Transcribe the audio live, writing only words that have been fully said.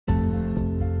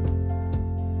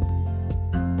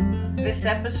This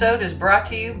episode is brought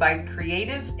to you by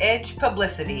Creative Edge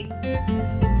Publicity.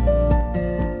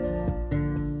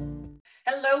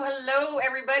 Hello,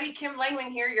 everybody. Kim Langling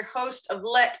here, your host of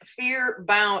Let Fear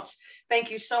Bounce. Thank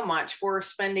you so much for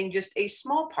spending just a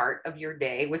small part of your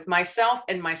day with myself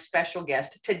and my special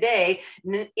guest today,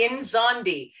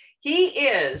 Nzandi. He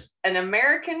is an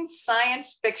American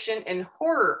science fiction and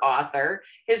horror author.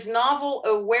 His novel,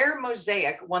 Aware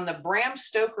Mosaic, won the Bram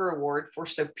Stoker Award for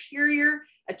Superior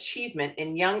Achievement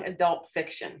in Young Adult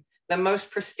Fiction, the most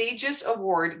prestigious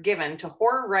award given to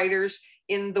horror writers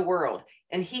in the world.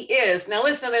 And he is, now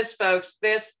listen to this, folks,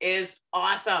 this is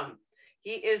awesome.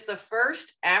 He is the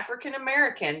first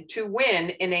African-American to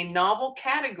win in a novel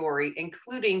category,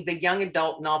 including the young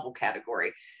adult novel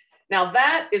category. Now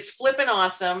that is flipping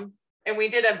awesome. And we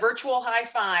did a virtual high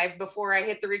five before I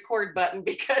hit the record button,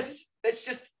 because it's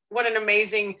just what an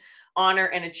amazing honor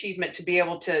and achievement to be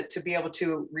able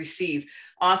to receive.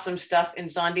 Awesome stuff,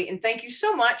 Nzandi. And thank you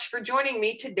so much for joining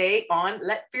me today on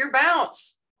Let Fear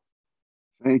Bounce.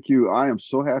 Thank you. I am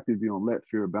so happy to be on Let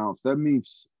Fear Bounce. That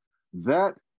means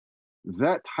that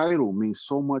title means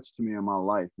so much to me in my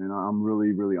life. And I'm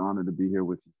really, really honored to be here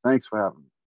with you. Thanks for having me.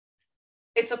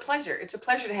 It's a pleasure. It's a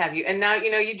pleasure to have you. And now,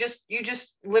 you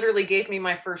just literally gave me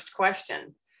my first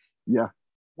question. Yeah.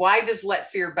 Why does Let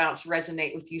Fear Bounce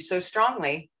resonate with you so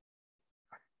strongly?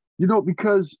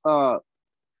 Because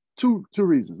two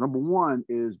reasons. Number one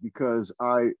is because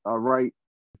I write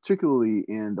particularly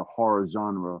in the horror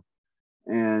genre.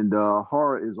 And true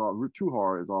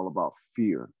horror is all about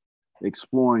fear,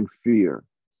 exploring fear.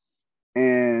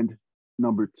 And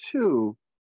number two,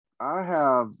 I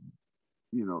have,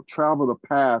 traveled a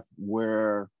path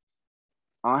where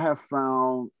I have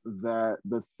found that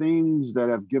the things that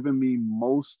have given me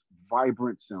most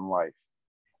vibrance in life,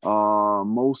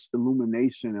 most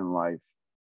illumination in life,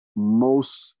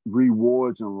 most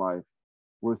rewards in life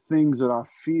were things that I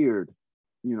feared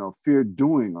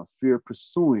doing or fear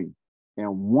pursuing.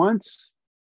 And once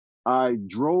I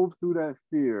drove through that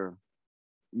fear,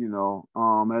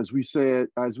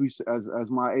 as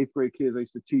my eighth grade kids I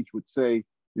used to teach would say,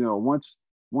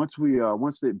 once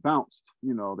they bounced,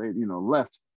 they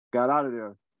left, got out of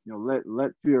there,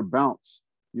 let fear bounce,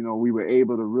 we were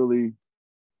able to really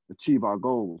achieve our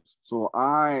goals. So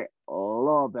I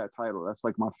love that title. That's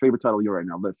like my favorite title right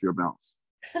now, Let Fear Bounce.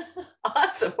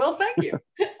 Awesome. Well, thank you.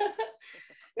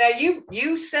 Now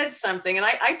you said something, and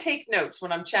I take notes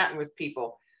when I'm chatting with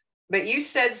people, but you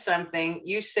said something.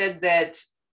 You said that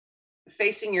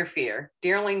facing your fear,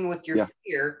 dealing with your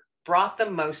fear, brought the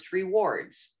most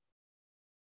rewards.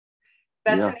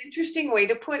 That's an interesting way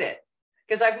to put it,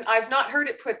 because I've not heard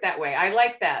it put that way. I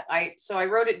like that. So I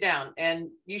wrote it down, and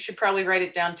you should probably write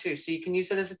it down too, so you can use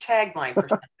it as a tagline for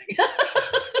something.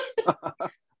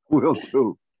 Will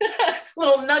do.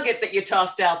 Little nugget that you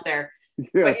tossed out there.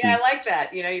 Yeah. But yeah, I like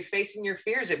that. You're facing your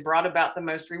fears. It brought about the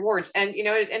most rewards, and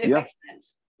it makes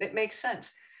sense. It makes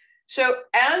sense. So,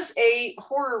 as a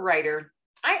horror writer,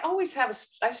 I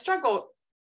struggle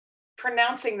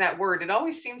pronouncing that word. It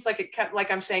always seems like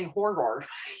I'm saying horror.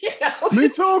 Me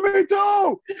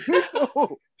too.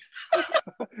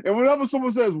 And whenever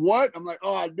someone says what, I'm like,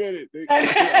 oh, I did it.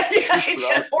 I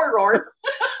did horror.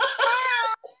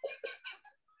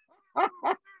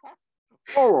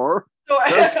 Horror. So,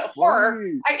 horror.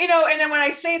 And then when I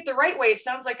say it the right way, it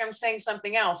sounds like I'm saying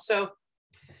something else. So,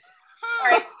 all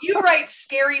right, you write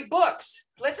scary books.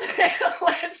 Let's put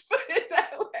it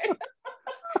that way.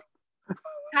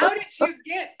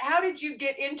 How did you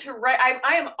get into write?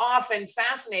 I am often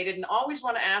fascinated and always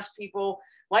want to ask people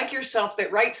like yourself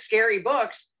that write scary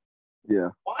books. Yeah.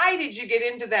 Why did you get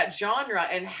into that genre,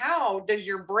 and how does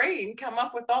your brain come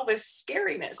up with all this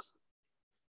scariness?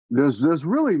 There's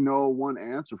really no one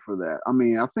answer for that. I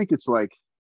mean, I think it's like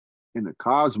in the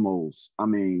cosmos. I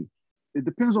mean, it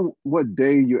depends on what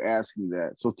day you're asking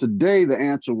that. So today the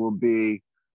answer will be,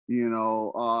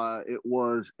 it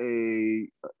was a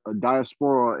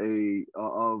diaspora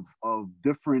of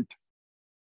different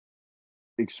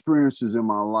experiences in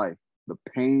my life. The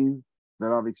pain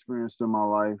that I've experienced in my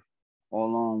life,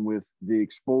 along with the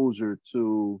exposure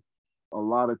to a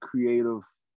lot of creative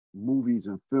movies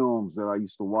and films that I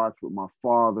used to watch with my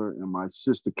father and my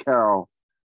sister Carol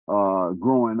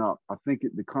growing up. I think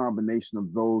the combination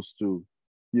of those two,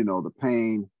 the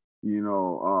pain,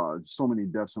 so many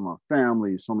deaths in my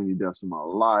family, so many deaths in my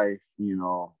life,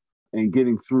 and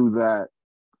getting through that.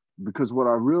 Because what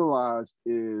I realized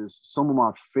is some of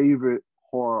my favorite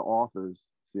horror authors,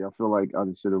 see, I feel like I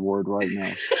just said a word right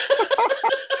now.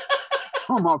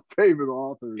 Some of my favorite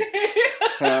authors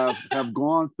have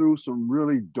gone through some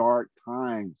really dark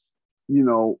times.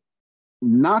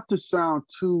 not to sound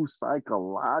too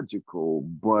psychological,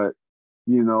 but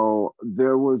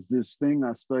there was this thing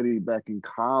I studied back in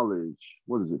college.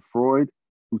 What is it, Freud,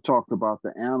 who talked about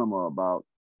the anima, about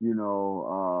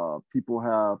people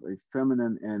have a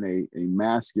feminine and a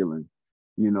masculine,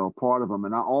 part of them.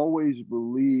 And I always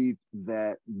believed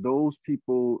that those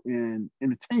people in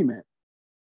entertainment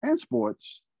and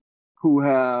sports who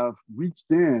have reached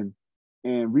in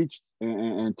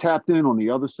and tapped in on the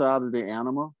other side of the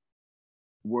anima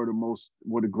were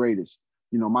the greatest.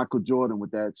 Michael Jordan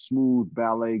with that smooth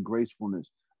ballet gracefulness,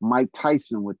 Mike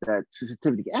Tyson with that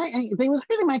sensitivity. They was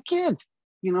hitting my kids,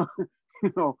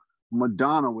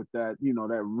 Madonna with that,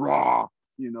 that raw,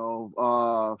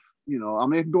 I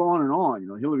mean, it can go on and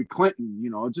on, Hillary Clinton,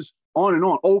 just on and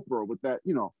on. Oprah with that,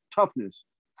 toughness.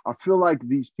 I feel like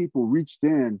these people reached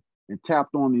in and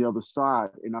tapped on the other side.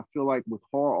 And I feel like with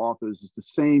horror authors, it's the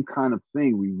same kind of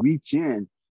thing. We reach in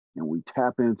and we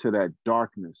tap into that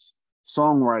darkness.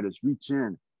 Songwriters reach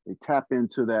in, they tap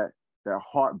into that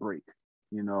heartbreak,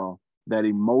 that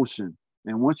emotion.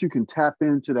 And once you can tap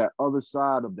into that other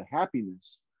side of the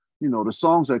happiness, the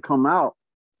songs that come out,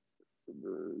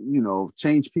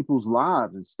 change people's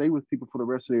lives and stay with people for the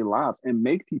rest of their lives and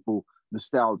make people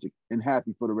nostalgic and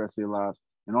happy for the rest of their lives.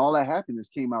 And all that happiness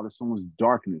came out of someone's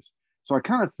darkness. So I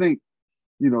kind of think,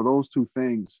 those two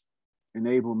things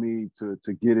enable me to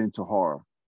get into horror.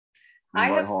 I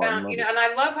have found, and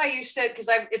I love how you said, because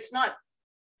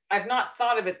I've not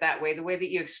thought of it that way, the way that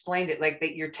you explained it, like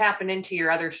that you're tapping into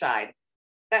your other side.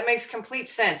 That makes complete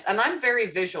sense. And I'm very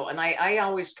visual, and I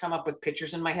always come up with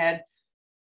pictures in my head.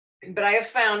 But I have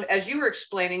found, as you were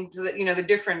explaining to the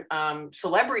different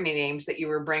celebrity names that you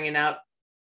were bringing up,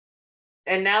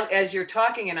 and now as you're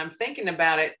talking and I'm thinking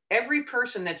about it, every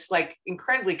person that's like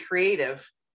incredibly creative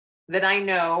that I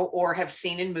know or have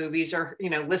seen in movies or,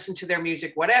 listen to their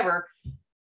music, whatever,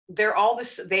 they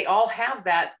all have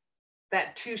that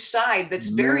two side that's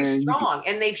very strong,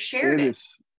 and they've shared it.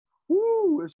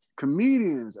 It's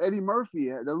comedians. Eddie Murphy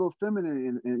had that little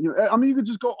feminine, and you could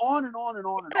just go on and on and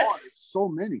on and on. It's so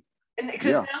many. And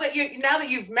because now that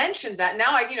you've mentioned that,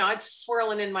 now it's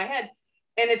swirling in my head,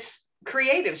 and it's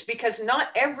creatives, because not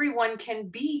everyone can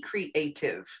be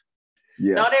creative.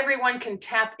 Yeah. Not everyone can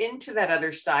tap into that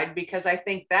other side, because I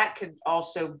think that could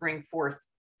also bring forth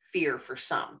fear for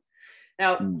some.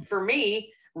 Now, for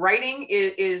me, writing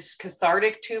is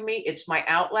cathartic to me. It's my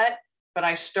outlet. But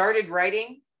I started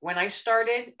writing. When I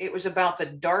started, it was about the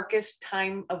darkest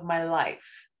time of my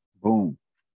life. Boom.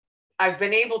 I've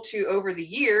been able to, over the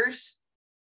years,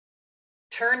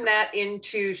 turn that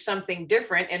into something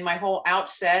different in my whole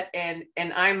outset. And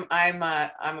I'm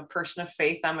a person of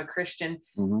faith. I'm a Christian.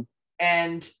 Mm-hmm.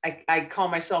 And I call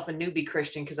myself a newbie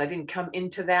Christian because I didn't come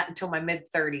into that until my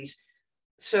mid-30s.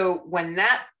 So when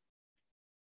that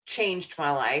changed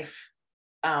my life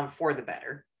for the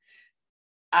better,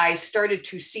 I started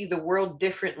to see the world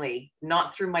differently,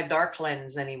 not through my dark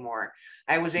lens anymore.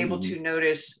 I was able to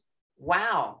notice,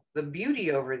 wow, the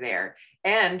beauty over there,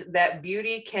 and that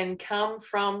beauty can come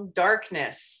from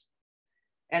darkness,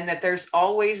 and that there's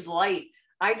always light.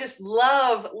 I just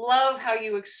love how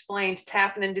you explained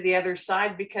tapping into the other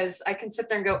side, because I can sit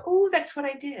there and go, oh, that's what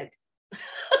I did.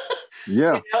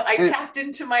 Yeah. I tapped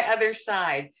into my other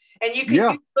side, and you can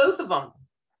use both of them,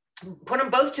 put them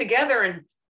both together, and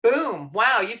boom,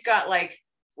 wow, you've got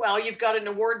an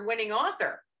award-winning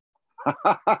author.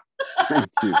 Thank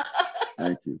you.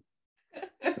 Thank you.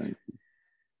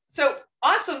 So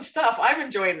awesome stuff. I'm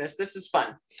enjoying this. This is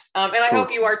fun. And I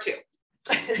hope you are too.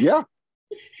 Yeah.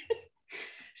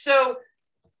 So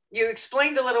you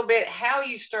explained a little bit how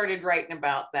you started writing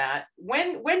about that.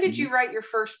 When did you write your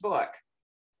first book?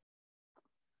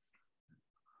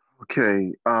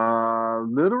 Okay.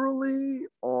 Literally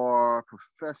or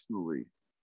professionally?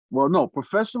 Well, no,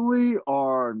 professionally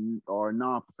or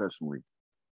non-professionally.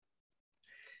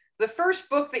 The first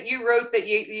book that you wrote that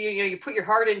you put your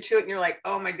heart into it and you're like,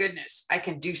 oh my goodness, I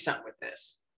can do something with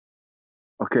this.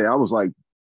 Okay, I was like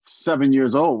 7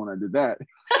 years old when I did that.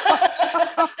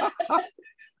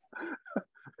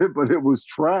 But it was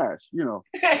trash, So,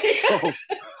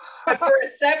 but for a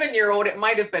 7-year-old, it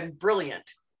might have been brilliant.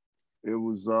 It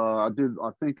was, I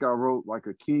think I wrote like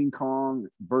a King Kong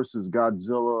versus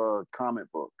Godzilla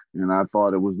comic book. And I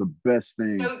thought it was the best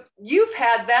thing. So you've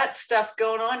had that stuff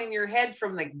going on in your head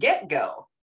from the get-go.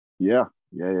 Yeah.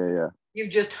 You've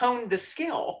just honed the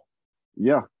skill.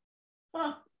 Yeah.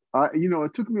 Huh.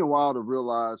 It took me a while to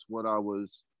realize what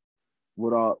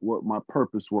my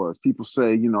purpose was. People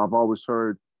say, I've always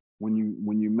heard when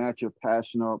you match your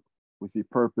passion up with your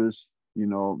purpose,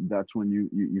 that's when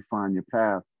you find your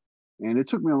path. And it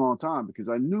took me a long time because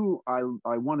I knew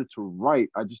I wanted to write.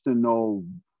 I just didn't know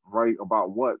write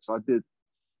about what. So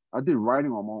I did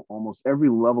writing on almost every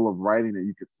level of writing that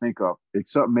you could think of,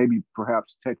 except maybe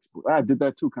perhaps textbook. I did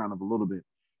that too, kind of a little bit.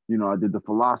 You know, I did the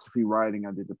philosophy writing,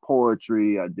 I did the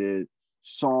poetry, I did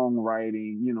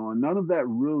songwriting, you know, and none of that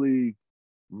really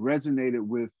resonated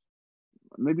with,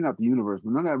 maybe not the universe,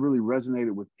 but none of that really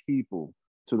resonated with people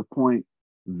to the point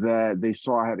that they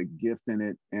saw I had a gift in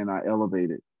it and I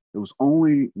elevated. It was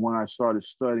only when I started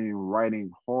studying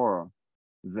writing horror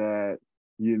that,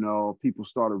 you know, people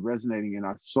started resonating, and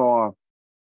I saw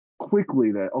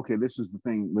quickly that, okay, this is the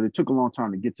thing. But it took a long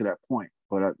time to get to that point.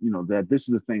 But you know, that this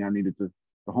is the thing I needed to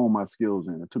hone my skills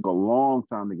in. It took a long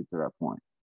time to get to that point.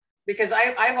 Because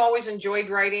I've always enjoyed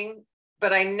writing,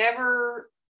 but I never,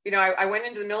 you know, I went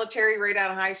into the military right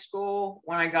out of high school.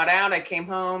 When I got out, I came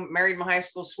home, married my high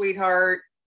school sweetheart,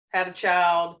 had a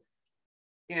child,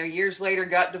 you know, years later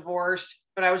got divorced,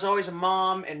 but I was always a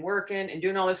mom and working and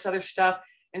doing all this other stuff.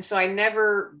 And so I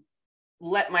never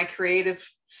let my creative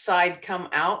side come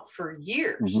out for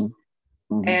years.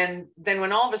 Mm-hmm. Mm-hmm. And then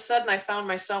when all of a sudden I found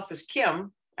myself as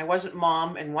Kim, I wasn't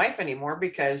mom and wife anymore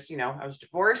because, you know, I was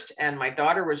divorced and my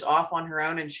daughter was off on her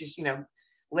own and she's, you know,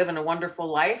 living a wonderful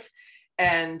life.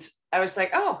 And I was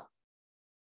like, oh,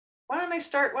 why don't I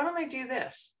do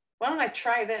this? Why don't I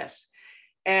try this?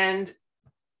 And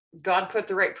God put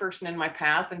the right person in my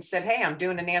path and said, hey, I'm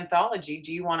doing an anthology.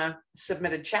 Do you want to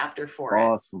submit a chapter for it?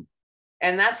 Awesome.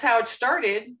 And that's how it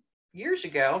started years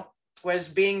ago, was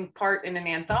being part in an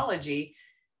anthology,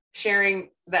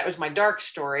 sharing, that was my dark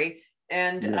story.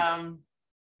 And,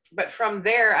 but from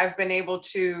there, I've been able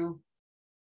to,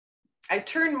 I've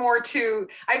been able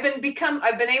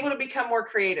to become more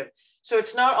creative. So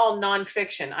it's not all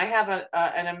nonfiction. I have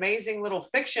an amazing little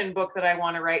fiction book that I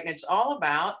want to write, and it's all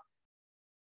about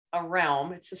a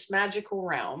realm. It's this magical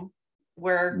realm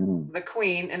where the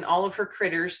queen and all of her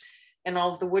critters and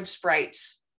all of the wood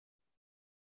sprites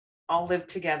all live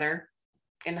together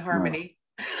in harmony.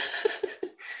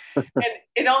 And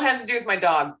it all has to do with my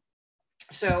dog.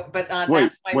 So, but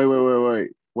wait.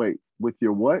 With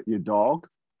your what? Your dog?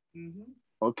 Mm-hmm.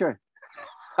 Okay.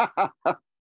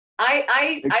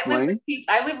 I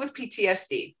live with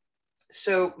PTSD.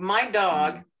 So my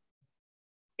dog,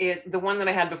 is the one that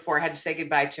I had before. I had to say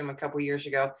goodbye to him a couple years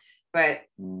ago, but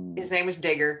his name was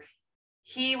Digger.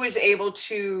 He was able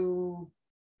to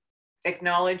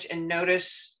acknowledge and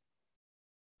notice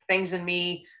things in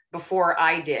me before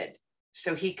I did.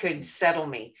 So he could settle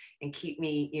me and keep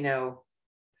me, you know,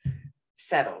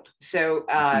 settled. So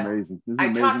I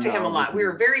talked to him a lot. We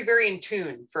were very, very in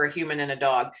tune for a human and a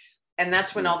dog. And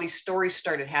that's when all these stories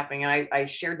started happening. I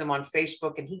shared them on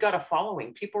Facebook, and he got a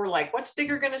following. People were like, what's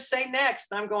Digger going to say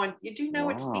next? And I'm going, you do know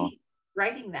it's me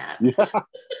writing that. Yeah.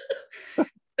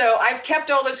 So I've kept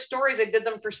all those stories. I did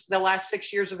them for the last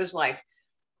 6 years of his life.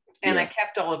 And I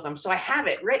kept all of them. So I have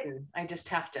it written. I just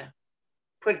have to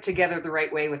put it together the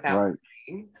right way without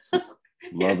writing.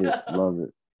 Love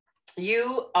it.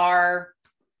 You are,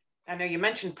 I know you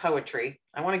mentioned poetry.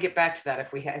 I want to get back to that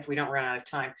if we don't run out of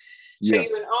time. So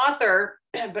you're an author,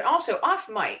 but also off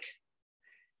mic,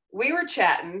 we were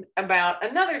chatting about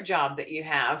another job that you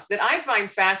have that I find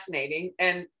fascinating,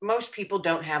 and most people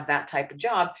don't have that type of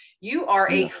job. You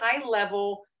are a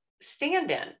high-level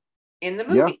stand-in in the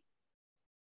movie.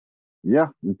 Yeah,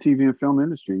 the TV and film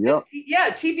industry.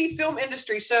 TV film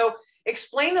industry. So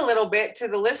explain a little bit to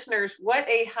the listeners what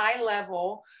a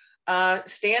high-level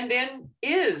stand-in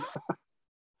is.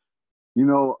 You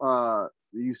know,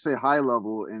 you say high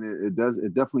level, and it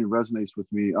definitely resonates with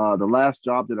me. The last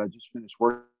job that I just finished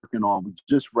working on, we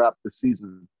just wrapped the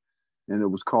season, and it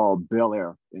was called Bel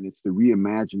Air, and it's the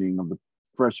reimagining of the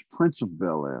Fresh Prince of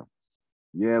Bel Air.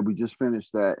 Yeah, we just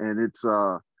finished that, and it's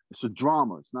a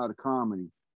drama. It's not a comedy,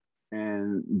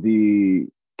 and the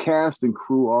cast and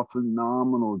crew are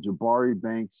phenomenal. Jabari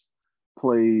Banks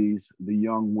plays the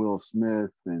young Will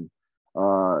Smith, and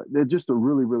they're just a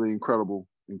really, really incredible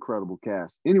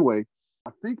cast. Anyway, I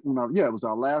think it was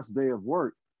our last day of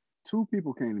work. Two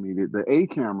people came to me. The A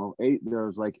camera,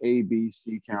 there's like A, B,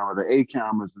 C camera. The A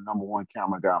camera is the number one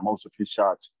camera guy. Most of his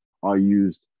shots are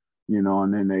used, you know,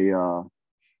 and then they,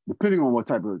 depending on what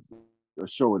type of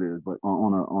show it is, but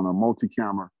on a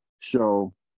multi-camera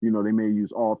show, you know, they may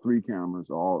use all three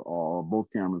cameras or both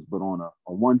cameras, but on a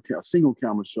single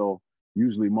camera show,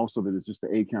 usually most of it is just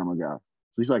the A camera guy.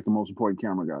 So he's like the most important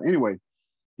camera guy. Anyway,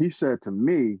 he said to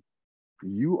me,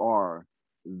 you are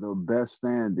the best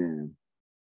stand-in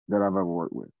that I've ever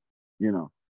worked with, you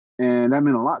know, and that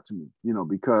meant a lot to me, you know,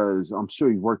 because I'm sure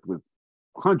he worked with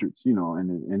hundreds, you know,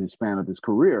 in the span of his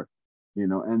career.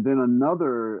 And then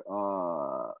another,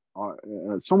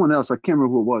 someone else, I can't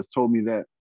remember who it was, told me that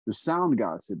the sound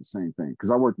guy said the same thing, because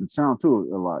I worked in sound too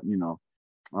a lot,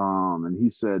 and he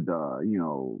said,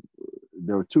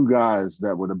 there were two guys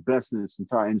that were the best in this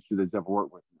entire industry that's ever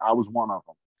worked with. I was one of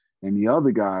them. And the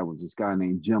other guy was this guy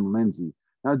named Jim Lindsay.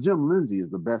 Now, Jim Lindsay is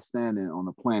the best stand-in on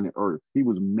the planet Earth. He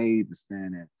was made to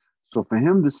stand in. So for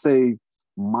him to say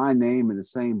my name in the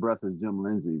same breath as Jim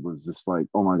Lindsay was just like,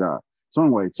 oh my God. So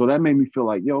anyway, so that made me feel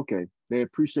like, yeah, okay, they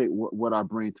appreciate what I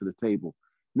bring to the table.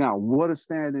 Now, what a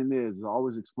stand-in is, I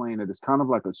always explain that it's kind of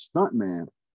like a stunt man,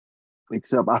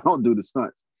 except I don't do the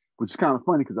stunts, which is kind of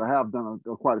funny because I have done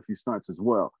quite a few stunts as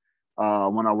well.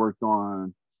 When I worked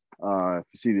on, if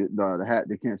you see the hat,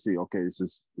 they can't see. Okay, this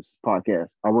is podcast.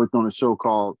 I worked on a show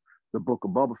called The Book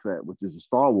of Boba Fett, which is a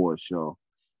Star Wars show,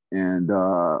 and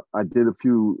I did a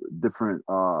few different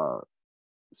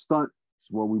stunts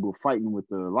where we were fighting with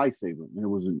the lightsaber, and it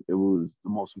was the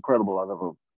most incredible I've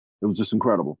ever. It was just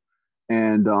incredible.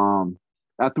 And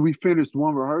after we finished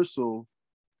one rehearsal,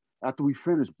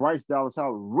 Bryce Dallas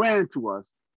Howard ran to us.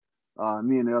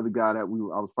 Me and the other guy I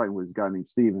was fighting with, this guy named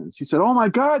Steven. She said, "Oh my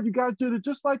God, you guys did it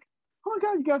just like, oh my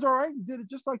God, you guys all right? You did it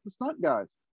just like the stunt guys,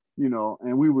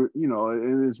 And we were,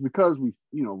 and it's because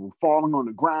we're falling on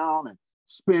the ground and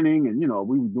spinning, and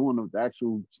we were doing the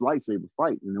actual lightsaber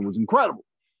fight, and it was incredible.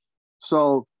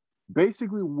 So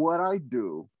basically, what I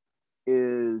do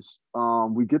is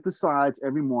we get the sides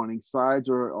every morning. Sides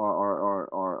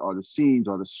are the scenes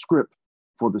or the script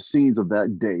for the scenes of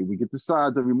that day. We get the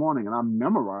sides every morning, and I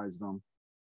memorize them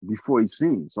before each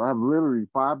scene. So I have literally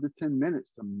 5 to 10 minutes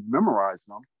to memorize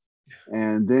them.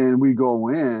 And then we go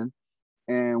in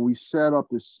and we set up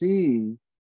the scene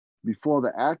before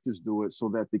the actors do it so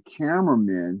that the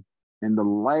cameramen and the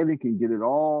lighting can get it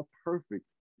all perfect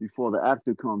before the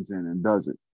actor comes in and does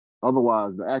it.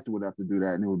 Otherwise, the actor would have to do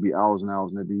that, and it would be hours and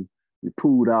hours, and they'd be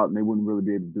pulled out, and they wouldn't really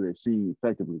be able to do that scene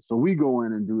effectively. So we go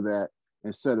in and do that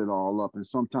and set it all up. And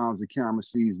sometimes the camera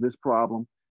sees this problem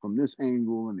from this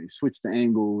angle, and they switch the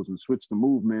angles and switch the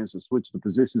movements and switch the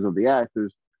positions of the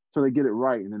actors so they get it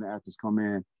right, and then the actors come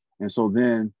in. And so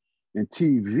then in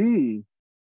TV,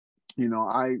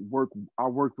 I work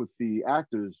with the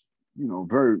actors,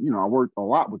 I work a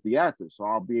lot with the actors. So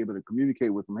I'll be able to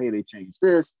communicate with them, hey, they changed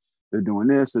this, they're doing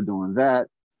this, they're doing that.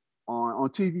 On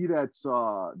TV,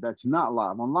 that's not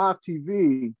live. On live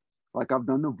TV, like I've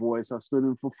done The Voice, I've stood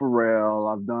in for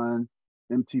Pharrell, I've done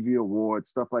MTV Awards,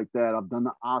 stuff like that. I've done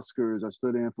the Oscars, I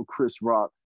stood in for Chris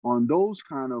Rock. On those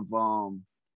kind of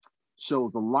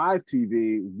shows, the live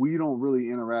TV, we don't really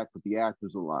interact with the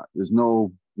actors a lot. There's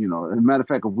no, as a matter of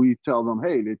fact, if we tell them,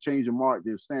 hey, they're changing mark,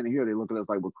 they're standing here, they look at us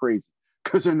like we're crazy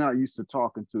because they're not used to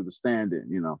talking to the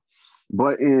stand-in,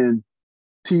 But in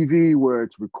TV, where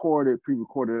it's recorded,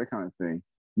 pre-recorded, that kind of thing,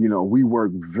 we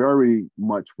work very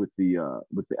much with the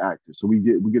actors. So we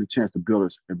get a chance to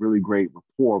build a really great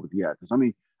rapport with the actors. I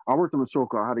mean, I worked on a show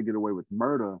called How to Get Away with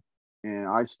Murder, and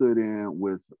I stood in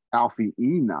with Alfie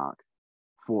Enoch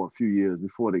for a few years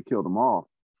before they killed him off.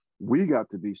 We got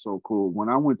to be so cool. When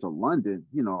I went to London,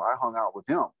 I hung out with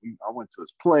him. I went to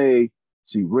his play,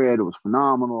 see Red, it was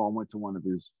phenomenal. I went to one of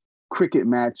his cricket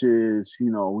matches,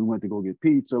 we went to go get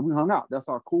pizza. We hung out. That's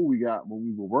how cool we got when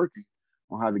we were working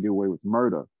on How to Get Away with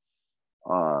Murder.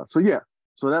 So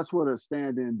that's what a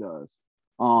stand-in does.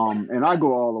 And I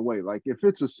go all the way. Like if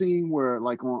it's a scene where,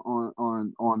 like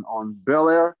on Bel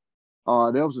Air,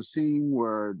 there was a scene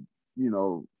where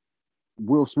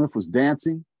Will Smith was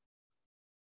dancing,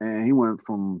 and he went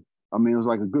from, it was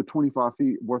like a good 25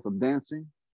 feet worth of dancing.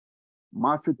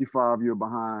 My 55-year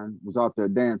behind was out there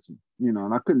dancing,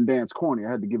 and I couldn't dance corny.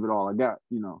 I had to give it all I got,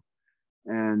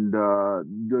 And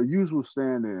the usual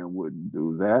stand-in wouldn't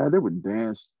do that. They wouldn't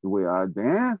dance the way I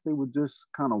dance. They would just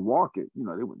kind of walk it. They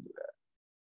wouldn't do that.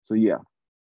 So yeah,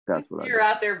 that's what You're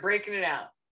out there breaking it out.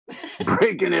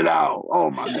 Breaking it out. Oh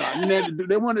my God. And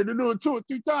they wanted to do it 2 or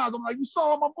 3 times. I'm like, you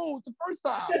saw my moves the first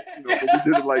time. But we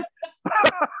did it like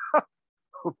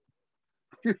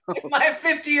my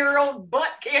 50-year-old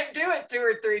butt can't do it 2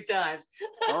 or 3 times.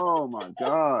 Oh my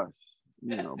gosh.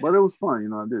 But it was fun,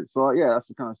 I did. So yeah, that's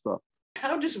the kind of stuff.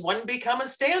 How does one become a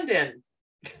stand-in?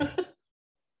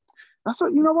 That's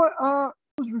what, I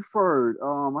was referred.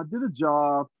 I did a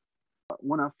job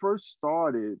when I first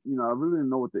started. I really didn't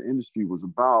know what the industry was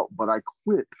about, but I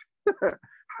quit.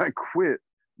 I quit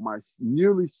my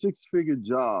nearly 6-figure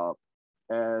job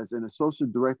as an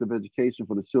associate director of education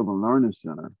for the Children Learning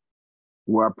Center,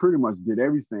 where I pretty much did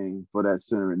everything for that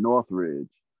center in Northridge.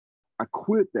 I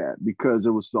quit that because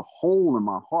there was a hole in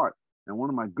my heart. And one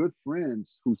of my good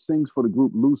friends who sings for the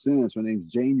group Loose Ends, her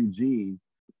name's Jane Eugene,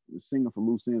 the singer for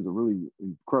Loose Ends, a really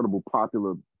incredible,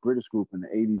 popular British group in the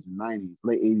 80s and 90s,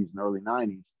 late 80s and early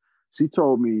 90s. She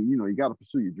told me, you know, you got to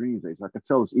pursue your dreams, Ace. I could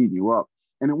tell it's eating you up.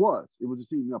 And it was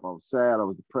just eating me up. I was sad. I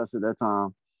was depressed at that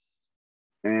time.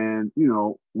 And, you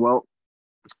know, well,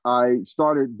 I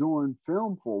started doing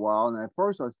film for a while. And at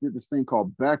first I did this thing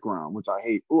called background, which I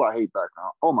hate. Oh, I hate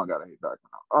background. Oh my God, I hate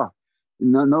background.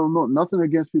 No, nothing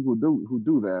against people who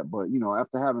do that. But, you know,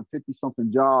 after having 50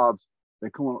 something jobs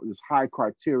that come up with this high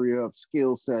criteria of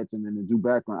skill sets and then to do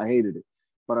background, I hated it.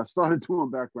 But I started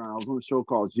doing background. I was on a show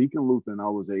called Zeke and Luther, and I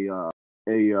was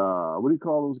what do you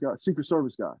call those guys? Secret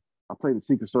Service guy. I played a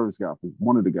Secret Service guy for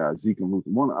one of the guys, Zeke and Luther.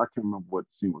 I can't remember what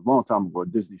the scene was, a long time ago, a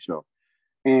Disney show.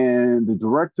 And the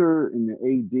director and the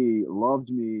AD loved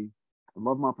me,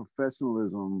 loved my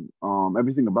professionalism,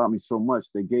 everything about me so much.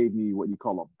 They gave me what you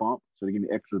call a bump, so they gave me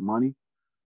extra money.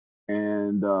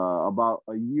 And about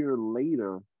a year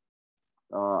later,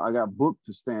 I got booked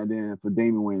to stand in for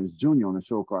Damon Wayans Jr. on a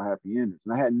show called Happy Endings.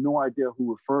 And I had no idea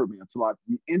who referred me until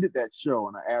we ended that show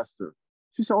and I asked her.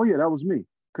 She said, "Oh, yeah, that was me.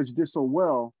 Because you did so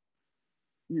well,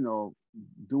 you know,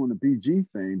 doing the BG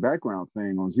thing, background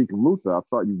thing on Zeke and Luther. I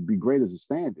thought you'd be great as a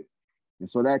stand-in." And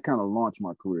so that kind of launched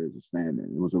my career as a stand-in.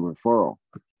 It was a referral.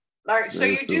 All right. So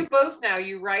you do both now.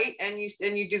 You write and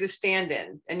you do the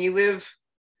stand-in, and you've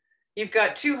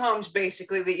got two homes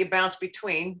basically that you bounce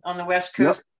between on the West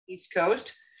Coast, yep. East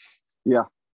Coast. Yeah.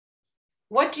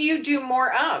 What do you do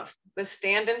more of? The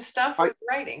stand-in stuff or the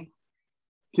writing?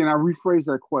 Can I rephrase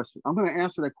that question? I'm going to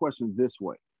answer that question this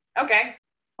way. Okay.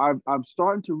 I'm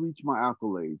starting to reach my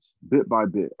accolades bit by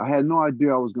bit. I had no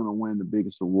idea I was going to win the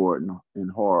biggest award in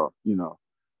horror, you know.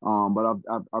 But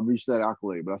I've reached that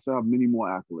accolade. But I still have many more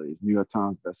accolades. New York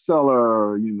Times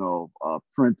bestseller, you know,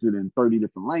 printed in 30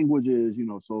 different languages, you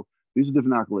know. So these are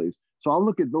different accolades. So I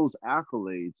look at those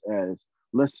accolades as,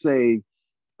 let's say,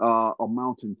 a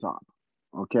mountaintop,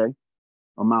 okay?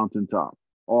 A mountaintop.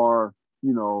 Or,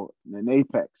 you know, an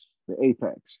apex, the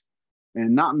apex.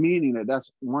 And not meaning that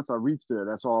that's once I reach there,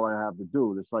 that's all I have to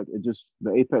do. It's like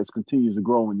the apex continues to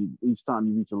grow each time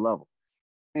you reach a level.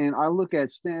 And I look at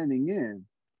standing in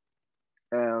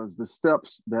as the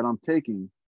steps that I'm taking.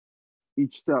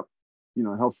 Each step, you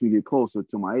know, helps me get closer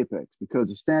to my apex because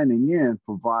the standing in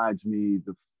provides me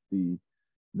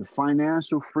the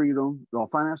financial freedom, the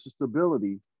financial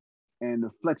stability, and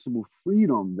the flexible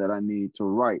freedom that I need to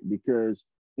write because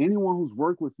anyone who's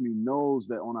worked with me knows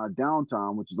that on our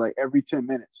downtime, which is like every 10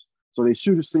 minutes, so they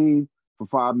shoot a scene for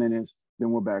 5 minutes,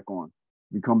 then we're back on.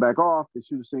 We come back off, they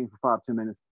shoot a scene for 5-10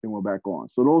 minutes, then we're back on.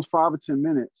 So those 5 or 10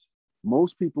 minutes,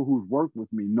 most people who've worked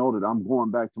with me know that I'm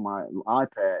going back to my iPad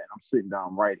and I'm sitting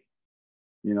down writing,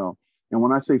 you know. And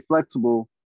when I say flexible,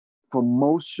 for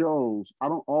most shows, I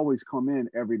don't always come in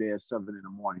every day at 7 in the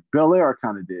morning. Bel Air I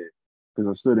kind of did because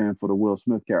I stood in for the Will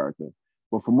Smith character.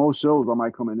 But for most shows, I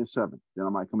might come in at 7. Then I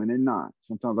might come in at 9.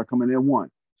 Sometimes I come in at 1.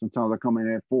 Sometimes I come in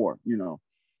at 4, you know.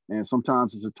 And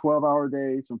sometimes it's a 12-hour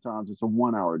day. Sometimes it's a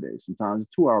 1-hour day. Sometimes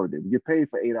it's a 2-hour day. We get paid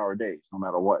for 8-hour days, no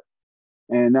matter what.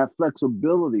 And that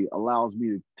flexibility allows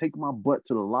me to take my butt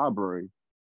to the library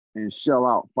and shell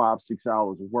out 5-6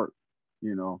 hours of work,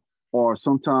 you know. Or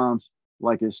sometimes,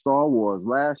 like at Star Wars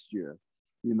last year,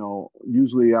 you know,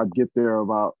 usually I'd get there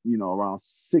about, you know, around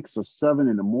 6 or 7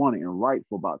 in the morning and write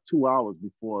for about 2 hours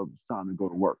before it was time to go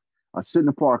to work. I sit in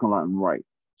the parking lot and write.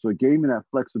 So it gave me that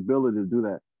flexibility to do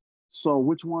that. So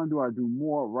which one do I do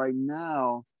more right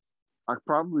now? I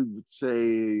probably would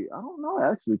say, I don't know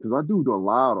actually, because I do a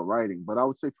lot of writing, but I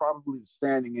would say probably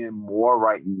standing in more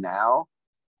right now,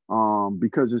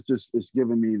 because it's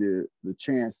giving me the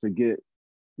chance to get,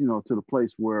 you know, to the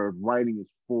place where writing is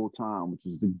full time, which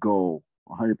is the goal,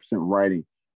 100% writing.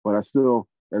 But I still,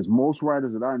 as most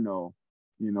writers that I know,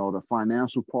 you know, the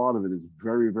financial part of it is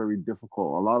very, very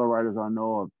difficult. A lot of writers I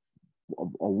know are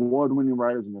award-winning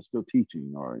writers and they're still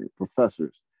teaching or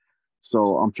professors.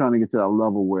 So I'm trying to get to that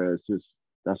level where it's just,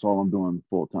 that's all I'm doing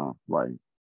full time, writing.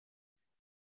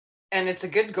 And it's a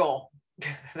good goal.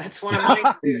 That's one of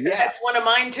mine too. Yeah. That's one of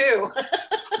mine too.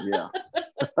 Yeah.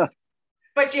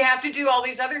 But you have to do all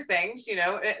these other things, you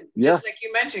know, just like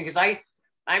you mentioned, because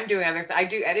I'm doing I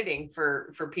do editing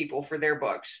for people for their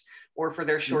books or for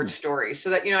their short stories. So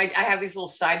that, you know, I have these little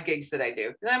side gigs that I do.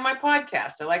 And then my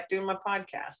podcast, I like doing my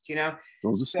podcast, you know.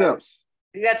 Those are steps.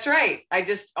 That's right.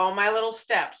 All my little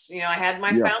steps, you know, I had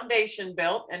my foundation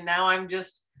built and now I'm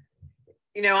just,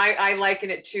 you know, I liken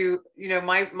it to, you know,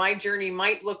 my journey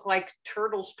might look like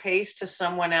turtle's pace to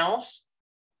someone else,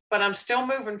 but I'm still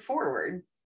moving forward.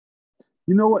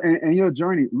 You know what? And your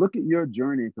journey, look at your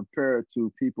journey and compare it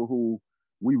to people who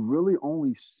we really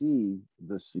only see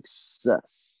the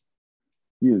success.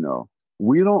 You know,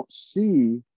 we don't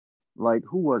see like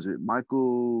who was it?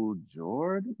 Michael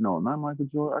Jordan? No, not Michael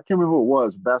Jordan. I can't remember who it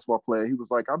was, basketball player. He was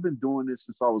like, I've been doing this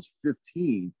since I was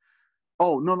 15.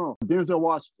 Oh, no, no, Denzel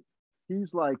Washington.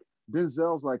 He's like,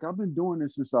 Denzel's like, I've been doing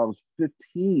this since I was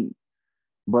 15,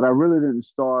 but I really didn't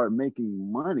start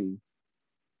making money,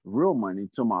 real money,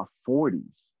 till my 40s.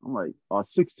 I'm like,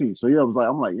 16. So yeah, I was like,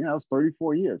 I'm like, yeah, that's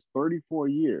 34 years, 34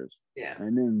 years. Yeah.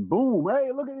 And then boom,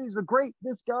 hey, look at he's a great,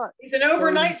 this guy. He's an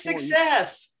overnight 34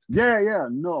 success. Yeah, yeah,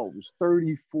 no, it was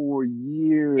 34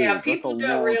 years. Yeah, That's a people don't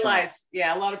long time. realize.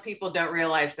 Yeah, a lot of people don't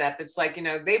realize that. It's like,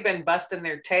 they've been busting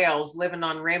their tails living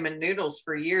on ramen noodles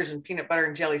for years and peanut butter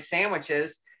and jelly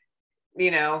sandwiches.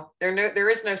 There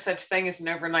is no such thing as an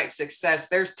overnight success.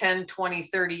 There's 10, 20,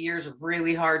 30 years of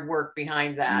really hard work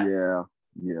behind that. Yeah,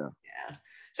 yeah. Yeah.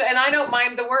 So, and I don't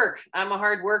mind the work. I'm a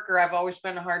hard worker. I've always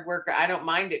been a hard worker. I don't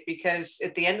mind it because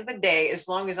at the end of the day, as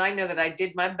long as I know that I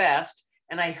did my best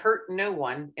and I hurt no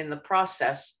one in the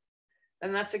process,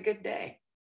 then that's a good day.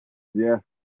 Yeah,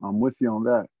 I'm with you on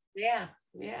that. Yeah.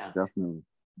 Yeah. Definitely.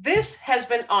 This has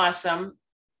been awesome.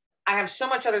 I have so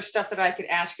much other stuff that I could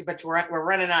ask you, but we're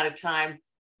running out of time.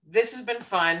 This has been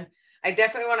fun. I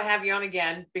definitely want to have you on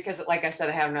again because, like I said,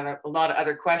 I have a lot of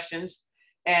other questions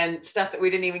and stuff that we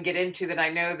didn't even get into that I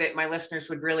know that my listeners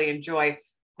would really enjoy.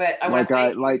 But I want to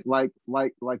thank you.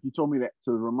 Like you told me that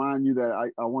to remind you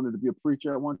that I wanted to be a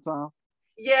preacher at one time.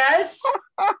 Yes.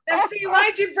 Now, see,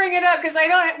 why'd you bring it up? Because we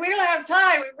don't have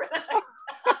time.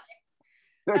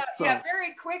 Yeah,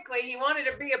 very quickly. He wanted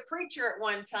to be a preacher at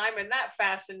one time, and that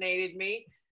fascinated me.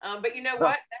 But you know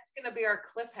what? That's going to be our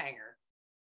cliffhanger.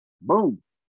 Boom.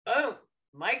 Oh,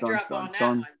 mic drop on that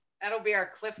one. That'll be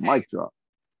our cliffhanger. Mic drop.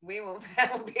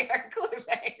 That'll be our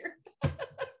cliffhanger.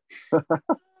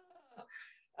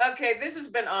 Okay, this has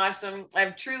been awesome.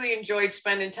 I've truly enjoyed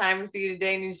spending time with you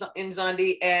today,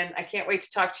 Nzonde, and I can't wait to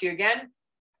talk to you again.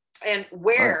 And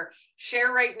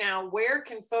share right now, where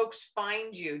can folks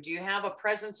find you? Do you have a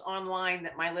presence online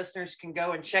that my listeners can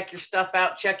go and check your stuff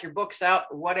out, check your books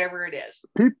out, whatever it is?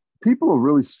 People are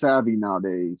really savvy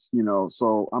nowadays,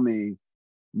 so I mean,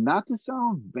 not to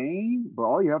sound vain, but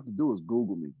all you have to do is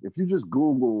Google me. If you just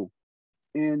Google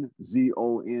Nzondi,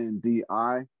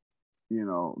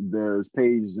 there's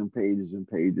pages and pages and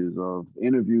pages of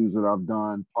interviews that I've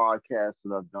done, podcasts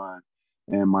that I've done,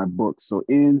 and my books. So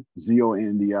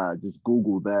Nzondi, just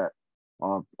Google that,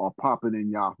 or pop it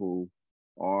in Yahoo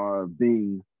or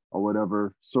Bing or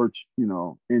whatever search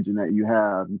engine that you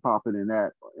have, and pop it in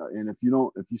that. And if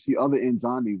you see other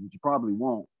Nzondis, which you probably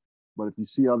won't, but if you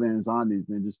see other Nzondis,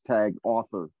 then just tag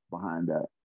author behind that,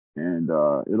 and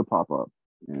it'll pop up.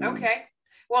 And okay.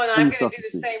 Well, and I'm going to do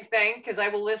the same thing because I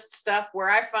will list stuff where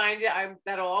I find you.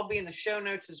 That'll all be in the show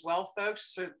notes as well,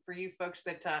 folks, for you folks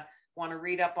that want to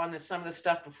read up on some of the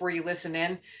stuff before you listen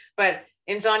in. But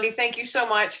Nzonde, thank you so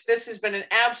much. This has been an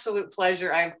absolute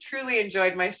pleasure. I've truly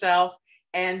enjoyed myself,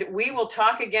 and we will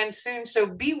talk again soon. So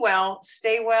be well,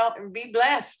 stay well, and be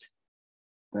blessed.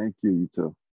 Thank you. You too.